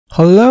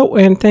Hello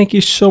and thank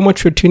you so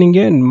much for tuning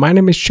in. My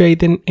name is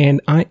Jayden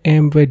and I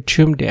am with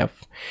Joomdev.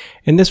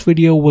 In this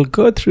video, we'll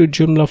go through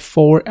Joomla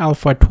 4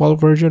 Alpha 12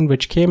 version,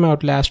 which came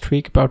out last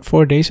week, about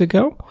 4 days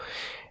ago.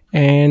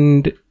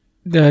 And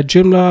the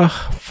Joomla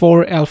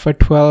 4 Alpha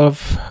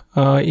 12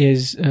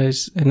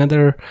 is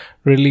another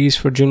release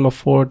for Joomla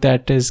 4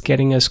 that is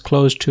getting us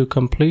close to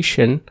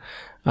completion.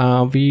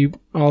 We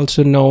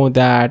also know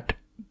that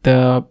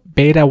the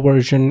beta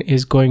version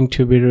is going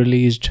to be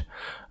released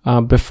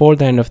before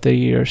the end of the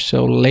year,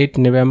 so late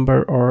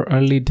November or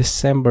early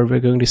December we're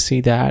going to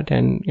see that,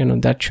 and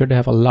that should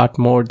have a lot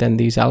more than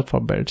these alpha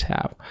builds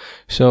have,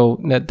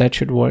 so that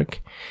should work.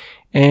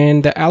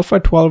 And the Alpha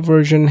 12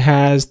 version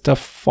has the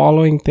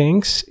following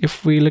things.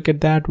 If we look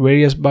at that,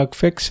 various bug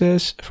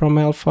fixes from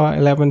Alpha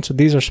 11, so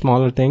these are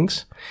smaller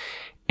things,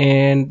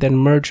 and then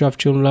merge of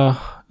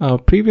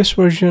Joomla previous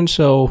version,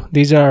 so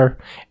these are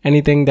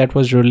anything that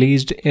was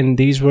released in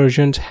these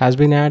versions has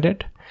been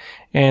added.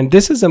 And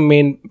this is a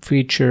main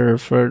feature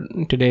for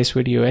today's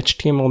video,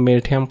 HTML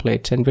mail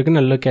templates, and we're going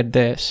to look at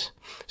this.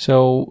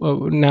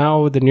 So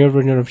now the new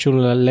version of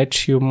Joomla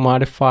lets you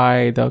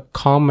modify the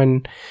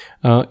common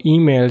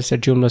emails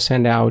that Joomla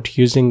send out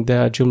using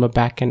the Joomla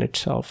backend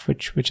itself,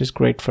 which is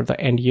great for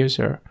the end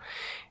user.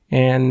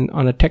 And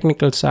on the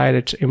technical side,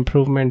 it's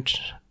improvement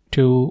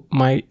to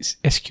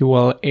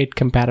MySQL 8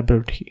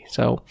 compatibility,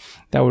 so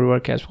that would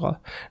work as well.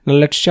 Now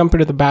let's jump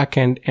into the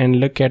backend and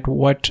look at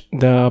what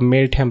the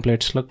mail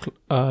templates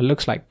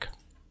looks like.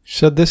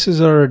 So this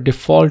is our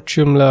default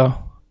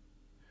Joomla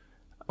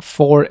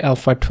 4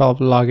 Alpha 12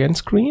 login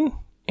screen,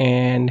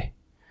 and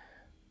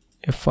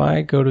if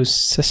I go to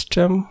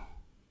system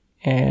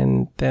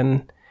and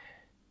then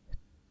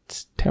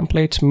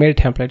templates, mail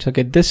templates,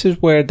 okay, this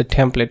is where the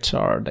templates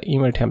are, the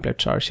email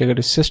templates are. So you go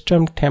to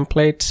system,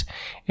 templates,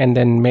 and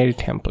then mail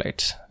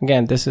templates.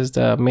 Again, this is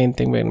the main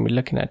thing we're going to be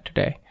looking at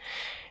today.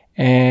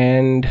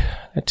 And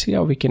let's see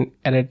how we can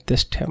edit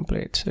this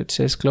template. So it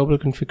says global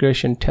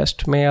configuration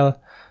test mail.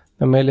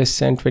 The mail is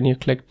sent when you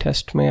click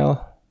test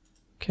mail.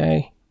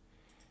 Okay,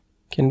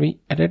 can we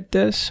edit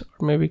this,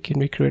 or maybe can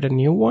we create a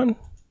new one?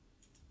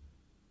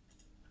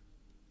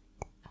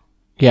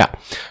 Yeah,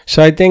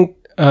 so I think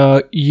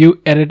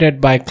you edit it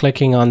by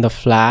clicking on the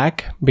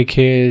flag,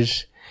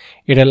 because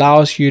it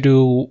allows you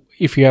to,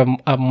 if you have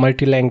a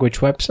multi-language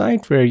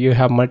website where you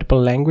have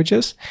multiple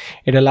languages,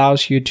 it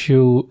allows you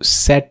to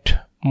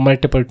set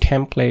multiple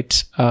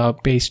templates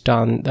based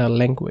on the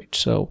language,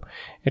 so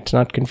it's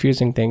not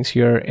confusing things.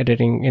 You're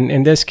editing,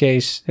 in this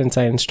case, since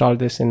I installed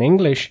this in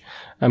English,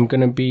 I'm going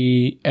to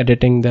be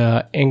editing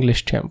the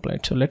English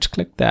template. So let's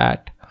click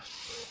that,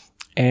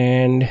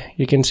 and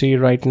you can see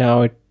right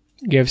now it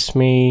gives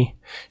me,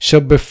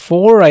 so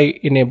before I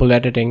enable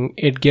editing,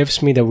 it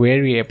gives me the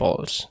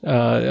variables.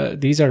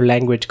 These are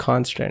language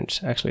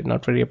constants, actually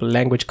not variable,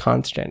 language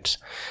constants.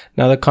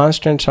 Now the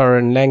constants are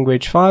in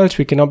language files.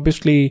 We can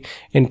obviously,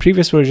 in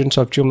previous versions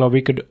of Joomla,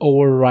 we could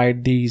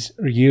override these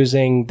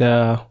using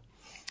the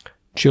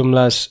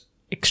Joomla's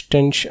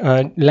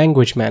extension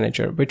language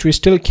manager, which we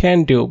still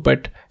can do,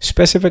 but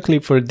specifically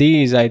for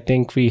these, I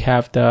think we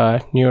have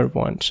the newer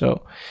one.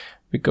 So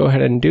we go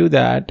ahead and do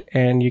that,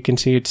 and you can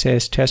see it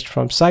says test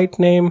from site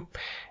name,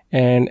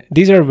 and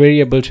these are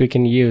variables we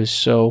can use.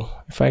 So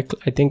if I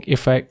think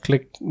if I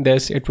click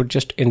this, it would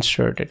just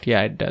insert it.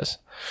 Yeah, it does.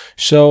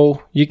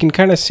 So you can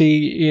kind of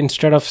see,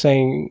 instead of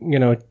saying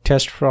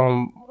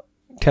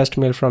test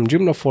mail from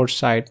Joomla 4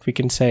 site, we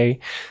can say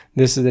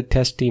this is a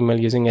test email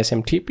using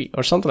SMTP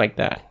or something like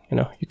that.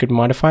 You could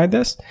modify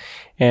this,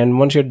 and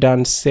once you're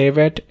done, save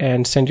it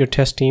and send your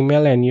test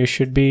email, and you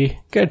should be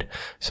good.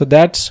 So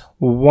that's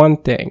one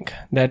thing.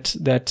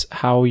 That's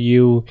how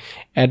you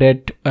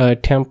edit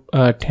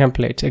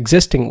templates,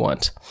 existing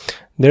ones.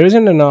 There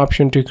isn't an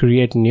option to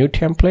create new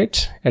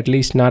templates, at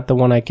least not the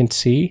one I can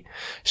see.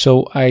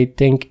 So I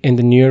think in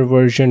the newer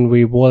version,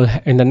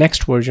 in the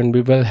next version,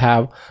 we will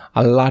have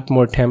a lot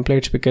more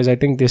templates, because I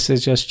think this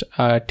is just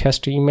a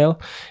test email,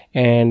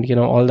 and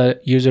all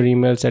the user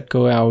emails that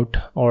go out,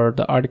 or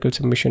the article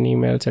submission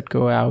emails that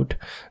go out,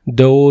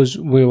 those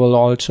we will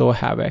also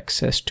have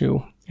access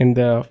to in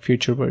the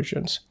future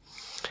versions.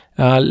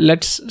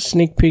 Let's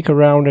sneak peek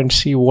around and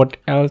see what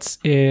else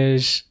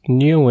is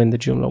new in the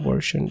Joomla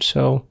version.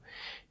 So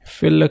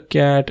if we look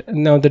at,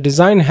 now the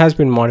design has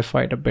been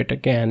modified a bit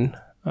again,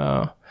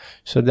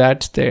 so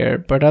that's there.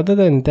 But other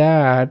than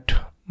that,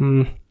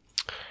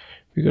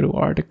 we go to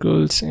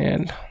articles,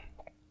 and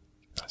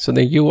so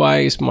the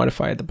UI is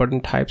modified, the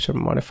button types are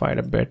modified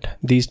a bit,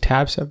 these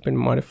tabs have been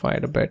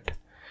modified a bit,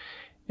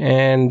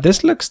 and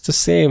this looks the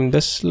same.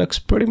 This looks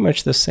pretty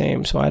much the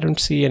same, so I don't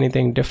see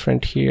anything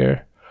different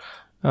here.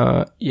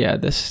 Yeah,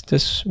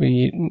 this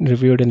we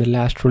reviewed in the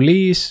last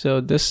release,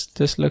 so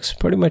this looks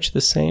pretty much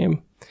the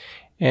same.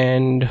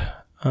 And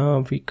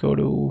we go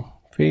to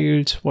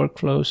fields,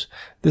 workflows.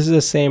 This is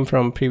the same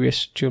from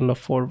previous Joomla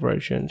 4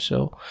 version.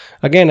 So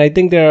again, I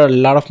think there are a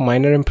lot of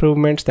minor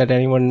improvements that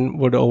anyone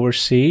would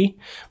oversee,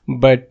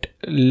 but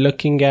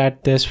looking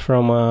at this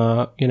from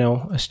a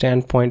a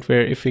standpoint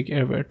where if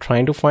we're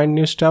trying to find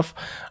new stuff,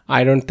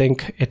 I don't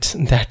think it's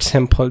that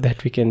simple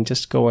that we can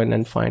just go in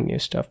and find new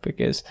stuff,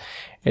 because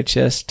it's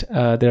just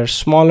there are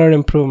smaller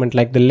improvement,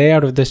 like the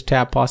layout of this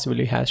tab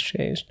possibly has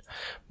changed,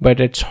 but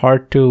it's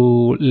hard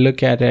to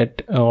look at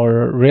it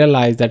or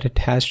realize that it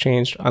has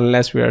changed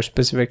unless we are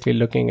specifically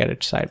looking at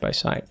it side by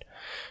side.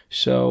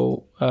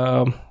 So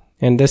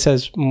and this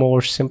is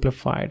more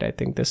simplified. I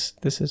think this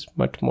is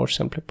much more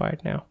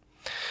simplified now.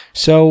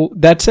 So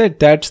that's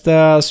it. That's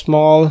the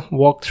small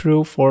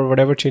walkthrough for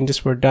whatever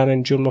changes were done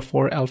in Joomla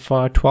 4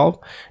 Alpha 12.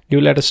 Do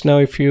let us know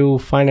if you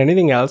find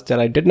anything else that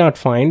I did not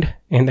find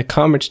in the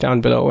comments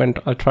down below,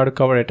 and I'll try to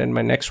cover it in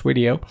my next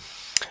video.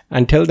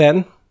 Until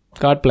then,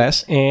 God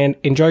bless and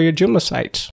enjoy your Joomla sites.